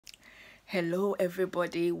Hello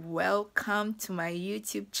everybody, welcome to my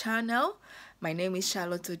YouTube channel. My name is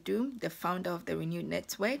Charlotte Odum, the founder of the Renewed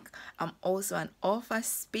Network. I'm also an author,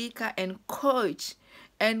 speaker, and coach.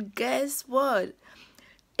 And guess what?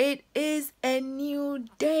 It is a new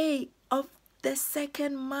day of the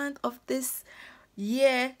second month of this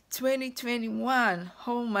year 2021.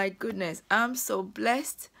 Oh my goodness, I'm so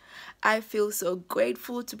blessed. I feel so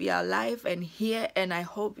grateful to be alive and here, and I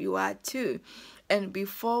hope you are too. And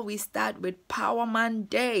before we start with Power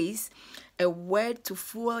Mondays, a word to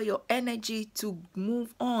fuel your energy to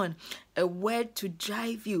move on, a word to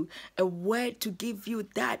drive you, a word to give you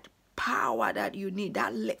that power that you need,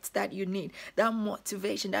 that lift that you need, that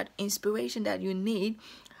motivation, that inspiration that you need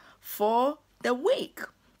for the week.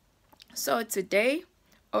 So today,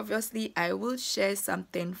 obviously, I will share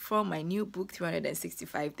something from my new book,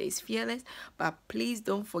 365 Days Fearless, but please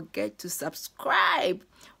don't forget to subscribe.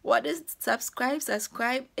 What is subscribe?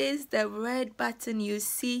 Subscribe is the red button you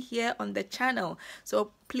see here on the channel.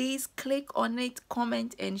 So please click on it,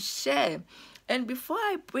 comment, and share. And before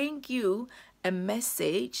I bring you a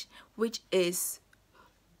message, which is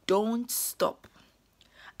don't stop,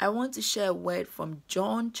 I want to share a word from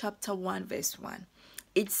John chapter 1 verse 1.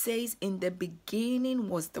 It says, in the beginning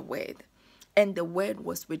was the Word, and the Word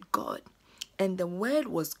was with God, and the Word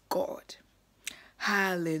was God.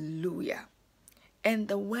 Hallelujah. And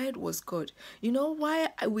the Word was God. You know why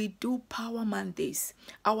we do Power Mondays?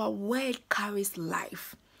 Our word carries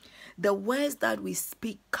life. The words that we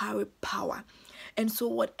speak carry power. And so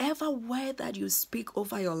whatever word that you speak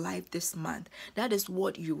over your life this month, that is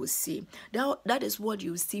what you will see. That is what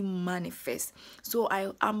you will see manifest. So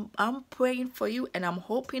I'm praying for you, and I'm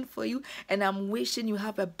hoping for you, and I'm wishing you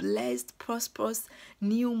have a blessed, prosperous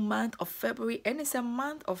new month of February. And it's a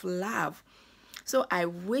month of love. So I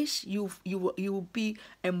wish you will be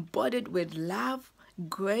embodied with love,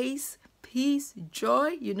 grace, peace,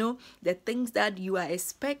 joy. You know, the things that you are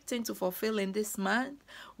expecting to fulfill in this month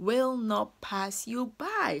will not pass you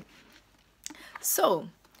by. So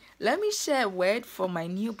let me share a word for my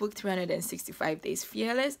new book, 365 Days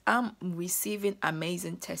Fearless. I'm receiving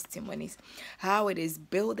amazing testimonies, how it is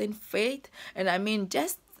building faith. And I mean,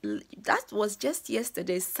 that was just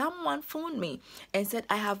yesterday. Someone phoned me and said,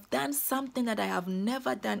 I have done something that I have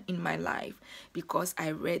never done in my life because I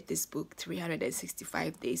read this book,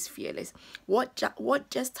 365 Days Fearless. What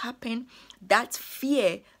just happened? That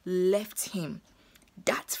fear left him.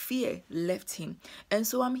 That fear left him. And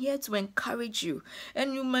so I'm here to encourage you.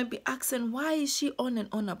 And you might be asking, why is she on and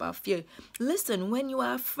on about fear? Listen, when you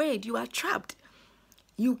are afraid, you are trapped.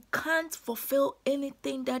 You can't fulfill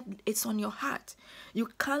anything that is on your heart. You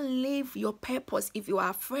can't live your purpose if you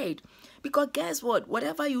are afraid. Because guess what?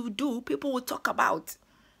 Whatever you do, people will talk about.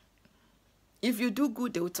 If you do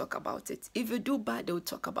good, they will talk about it. If you do bad, they will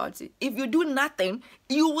talk about it. If you do nothing,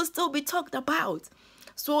 you will still be talked about.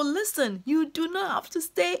 So listen, you do not have to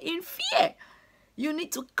stay in fear. You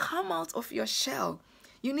need to come out of your shell.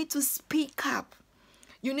 You need to speak up.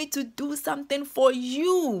 You need to do something for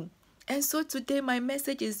you. And so today my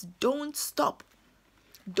message is don't stop.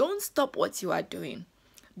 Don't stop what you are doing.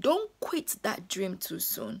 Don't quit that dream too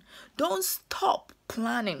soon. Don't stop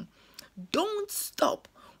planning. Don't stop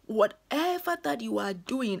whatever that you are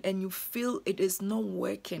doing and you feel it is not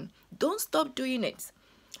working. Don't stop doing it.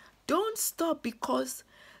 Don't stop because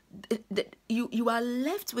you are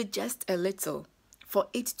left with just a little for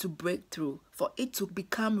it to break through, for it to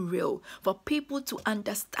become real, for people to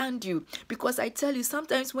understand you. Because I tell you,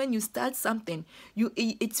 sometimes when you start something,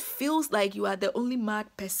 it feels like you are the only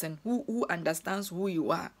mad person who understands who you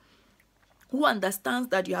are, who understands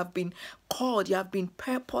that you have been called, you have been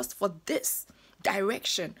purposed for this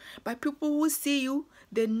direction. But people who see you,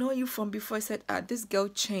 they know you from before. Said, this girl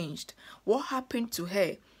changed. What happened to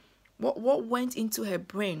her? What went into her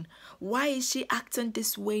brain? Why is she acting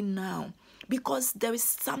this way now? Because there is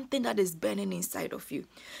something that is burning inside of you.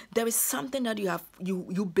 There is something that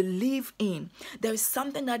you believe in. There is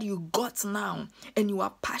something that you got now and you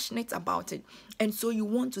are passionate about it. And so you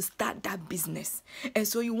want to start that business. And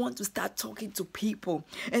so you want to start talking to people.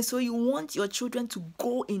 And so you want your children to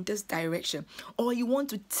go in this direction. Or you want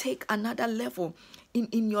to take another level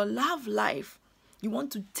in your love life. You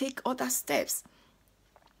want to take other steps.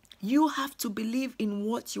 You have to believe in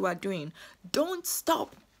what you are doing. Don't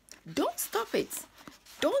stop. Don't stop it.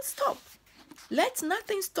 Don't stop. Let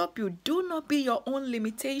nothing stop you. Do not be your own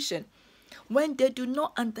limitation. When they do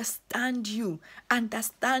not understand you,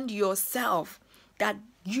 understand yourself, that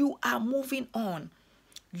you are moving on.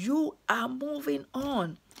 You are moving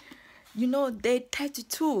on. You know, day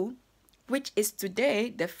 32, which is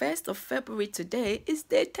today, the 1st of February today, is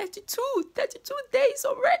day 32. 32 days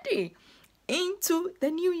already. into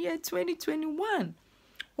the new year 2021.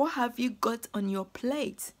 What have you got on your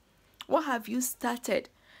plate? What have you started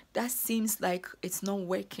that seems like it's not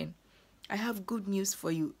working? I have good news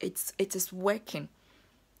for you. It is working.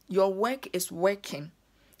 Your work is working.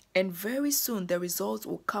 And very soon the results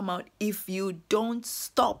will come out if you don't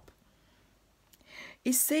stop.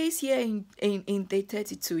 It says here in day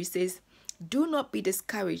 32, it says, do not be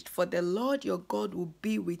discouraged, for the Lord your God will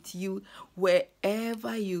be with you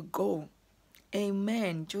wherever you go.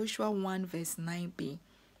 Amen. Joshua 1 verse 9b.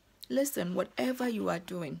 Listen, whatever you are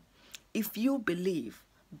doing, if you believe,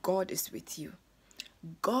 God is with you.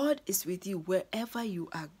 God is with you wherever you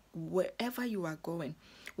are going.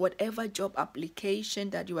 Whatever job application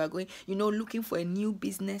that you are going, looking for a new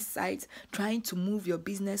business site, trying to move your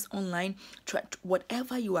business online,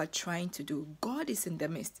 whatever you are trying to do, God is in the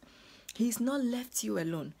midst. He's not left you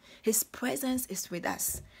alone. His presence is with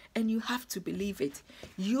us, and you have to believe it.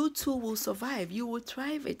 You too will survive. You will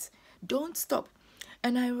thrive it. Don't stop.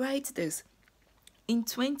 And I write this. In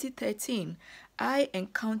 2013, I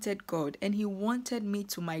encountered God, and he wanted me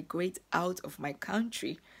to migrate out of my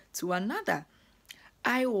country to another.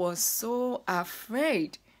 I was so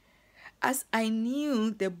afraid, as I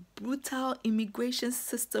knew the brutal immigration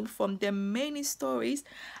system from the many stories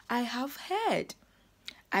I have heard.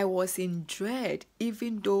 I was in dread,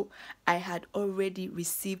 even though I had already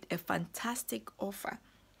received a fantastic offer.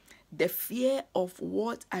 The fear of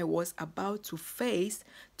what I was about to face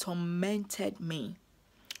tormented me.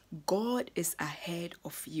 God is ahead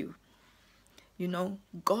of you.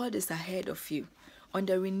 God is ahead of you. On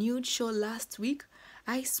the Renewed show last week,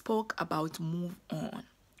 I spoke about move on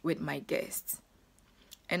with my guests.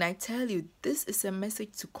 And I tell you, this is a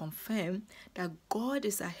message to confirm that God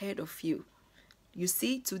is ahead of you. You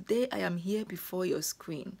see, today I am here before your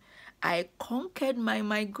screen. I conquered my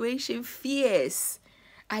migration fears.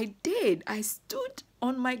 I did. I stood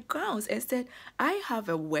on my grounds and said, I have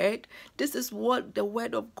a word. This is what the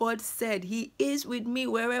word of God said. He is with me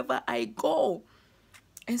wherever I go.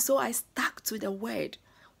 And so I stuck to the word.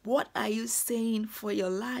 What are you saying for your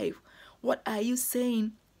life? What are you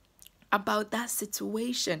saying about that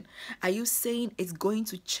situation? Are you saying it's going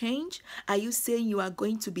to change? Are you saying you are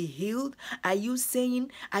going to be healed? Are you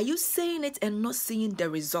saying it and not seeing the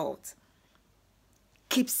result?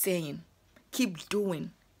 Keep saying, keep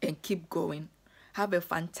doing, and keep going. Have a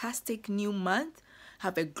fantastic new month.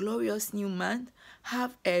 Have a glorious new month.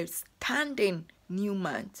 Have a standing new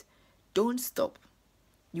month. Don't stop.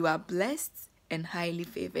 You are blessed and highly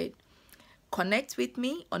favored. Connect with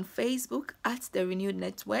me on Facebook at The Renewed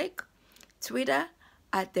Network, Twitter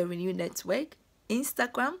at The Renewed Network,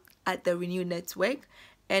 Instagram at The Renewed Network,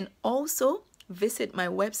 and also visit my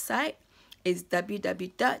website. It's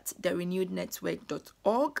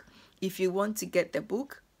www.therenewednetwork.org. If you want to get the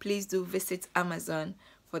book, please do visit Amazon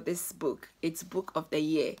for this book. It's Book of the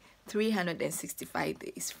Year, 365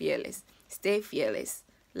 Days Fearless. Stay fearless.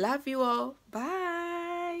 Love you all. Bye.